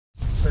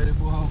Say that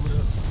boy over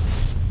there.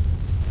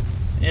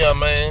 Yeah,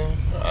 man.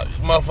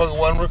 Motherfucker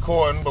wasn't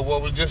recording, but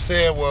what we just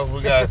said was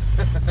we got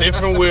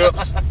different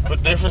whips for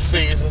different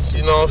seasons.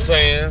 You know what I'm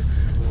saying?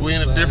 We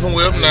in a different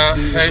whip now.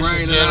 It's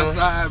raining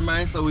outside,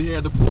 man, so we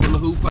had to pull the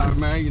hoop out,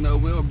 man. You know,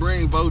 we don't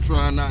bring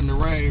Voltron out in the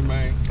rain,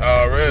 man.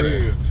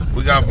 Already.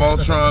 We got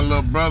Voltron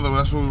little brother.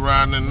 That's what we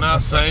riding in now.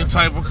 Same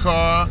type of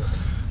car,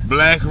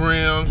 black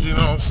rims. You know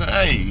what I'm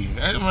saying?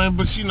 Hey, man,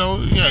 but you know,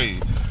 yeah,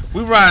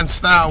 we riding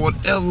style.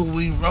 Whatever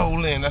we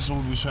roll in, that's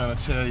what we be trying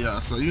to tell y'all.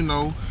 So you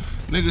know.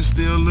 Nigga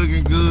still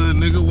looking good,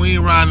 nigga. We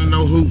ain't riding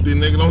no hoopty,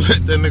 nigga. Don't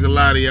let that nigga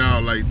lie to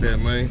y'all like that,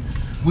 man.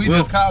 We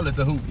just call it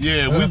the hoop.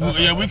 Yeah,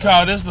 we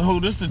call this the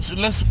hoop. This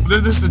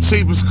the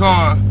cheapest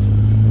car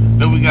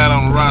that we got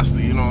on the roster.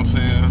 You know what I'm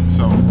saying?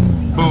 So,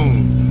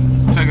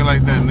 boom, take it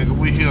like that, nigga.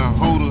 We here.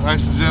 Hold the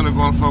extra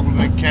gonna fuck with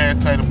nigga.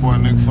 Cat tighter boy,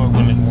 nigga. Fuck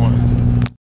with nigga one.